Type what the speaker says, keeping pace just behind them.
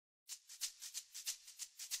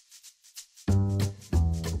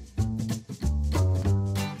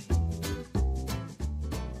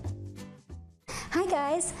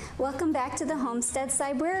guys, welcome back to the Homestead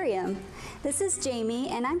Cybrarium. This is Jaime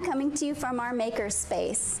and I'm coming to you from our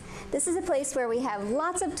makerspace. This is a place where we have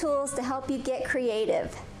lots of tools to help you get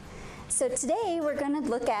creative. So today we're going to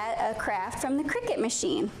look at a craft from the Cricut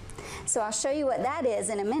machine. So I'll show you what that is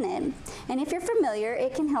in a minute, and if you're familiar,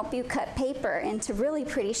 it can help you cut paper into really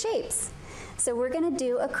pretty shapes. So we're going to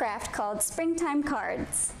do a craft called springtime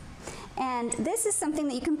cards. And this is something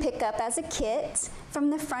that you can pick up as a kit from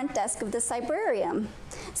the front desk of the Cybrarium.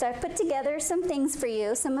 So I've put together some things for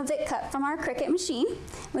you, some of it cut from our Cricut machine,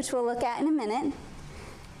 which we'll look at in a minute.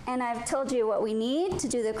 And I've told you what we need to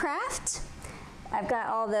do the craft. I've got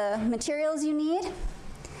all the materials you need,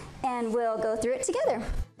 and we'll go through it together.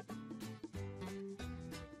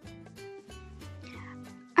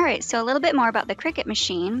 All right, so a little bit more about the Cricut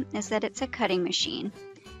machine is that it's a cutting machine.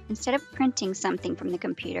 Instead of printing something from the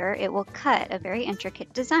computer, it will cut a very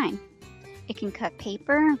intricate design. It can cut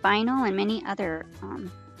paper, vinyl, and many other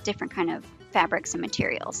different kind of fabrics and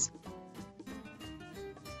materials.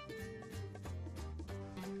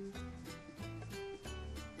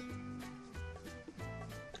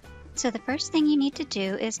 So the first thing you need to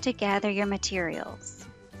do is to gather your materials.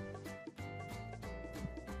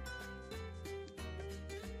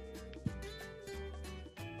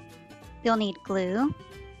 You'll need glue,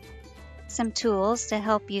 some tools to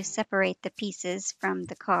help you separate the pieces from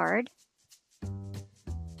the card.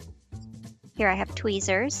 Here I have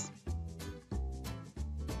tweezers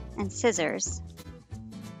and scissors.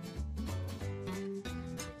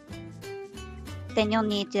 Then you'll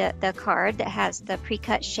need the card that has the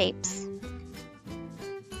pre-cut shapes.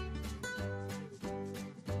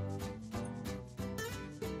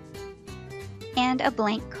 And a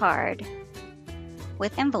blank card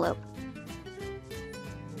with envelope.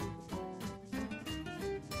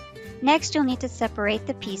 Next, you'll need to separate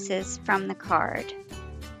the pieces from the card.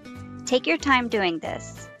 Take your time doing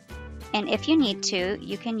this, and if you need to,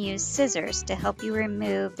 you can use scissors to help you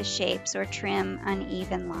remove the shapes or trim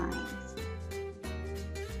uneven lines.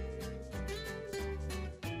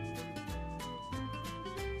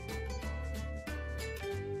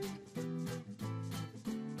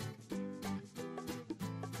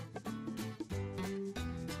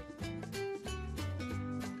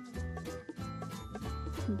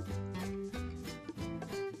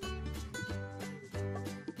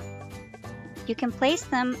 You can place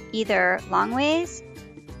them either long ways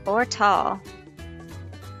or tall.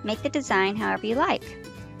 Make the design however you like.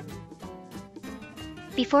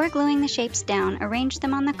 Before gluing the shapes down, arrange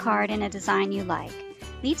them on the card in a design you like.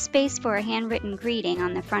 Leave space for a handwritten greeting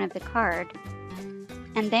on the front of the card,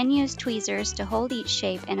 and then use tweezers to hold each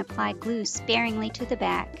shape and apply glue sparingly to the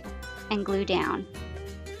back and glue down.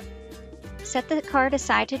 Set the card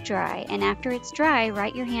aside to dry, and after it's dry,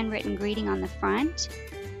 write your handwritten greeting on the front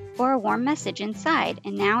or a warm message inside,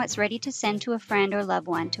 and now it's ready to send to a friend or loved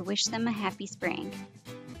one to wish them a happy spring.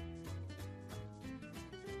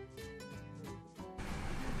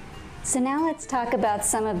 So now let's talk about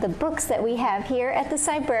some of the books that we have here at the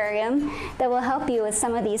Cybrarium that will help you with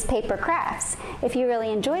some of these paper crafts. If you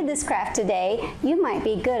really enjoyed this craft today, you might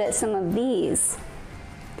be good at some of these.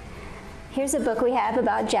 Here's a book we have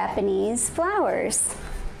about Japanese flowers.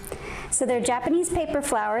 So they're Japanese paper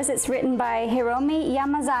flowers. It's written by Hiromi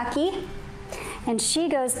Yamazaki, and she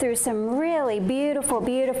goes through some really beautiful,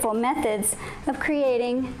 beautiful methods of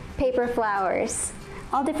creating paper flowers,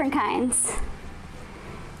 all different kinds.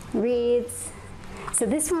 Wreaths. So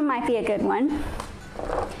this one might be a good one.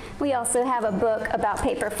 We also have a book about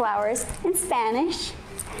paper flowers in Spanish,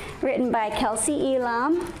 written by Kelsey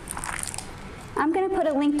Elam. I'm going to put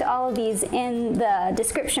a link to all of these in the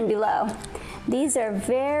description below. These are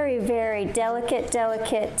very, very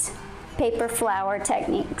delicate paper flower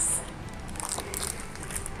techniques.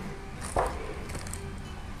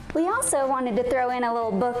 We also wanted to throw in a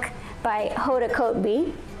little book by Hoda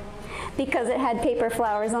Kotb because it had paper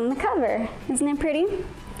flowers on the cover. Isn't it pretty?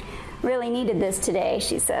 Really needed this today,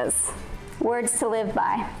 she says. Words to live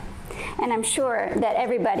by. And I'm sure that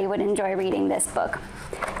everybody would enjoy reading this book.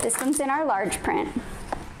 This one's in our large print.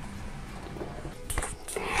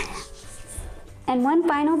 And one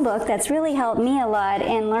final book that's really helped me a lot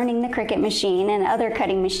in learning the Cricut machine and other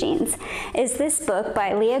cutting machines is this book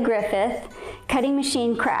by Lia Griffith, Cutting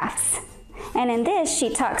Machine Crafts. And in this, she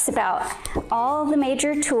talks about all the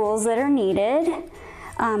major tools that are needed,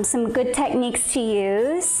 some good techniques to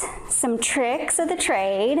use, some tricks of the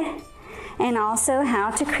trade, and also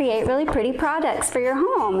how to create really pretty products for your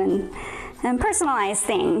home and personalize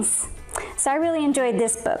things. So I really enjoyed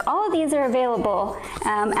this book. All of these are available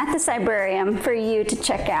at the Cybrarium for you to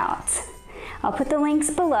check out. I'll put the links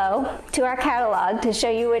below to our catalog to show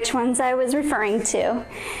you which ones I was referring to.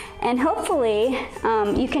 And hopefully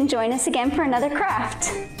you can join us again for another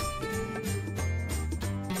craft.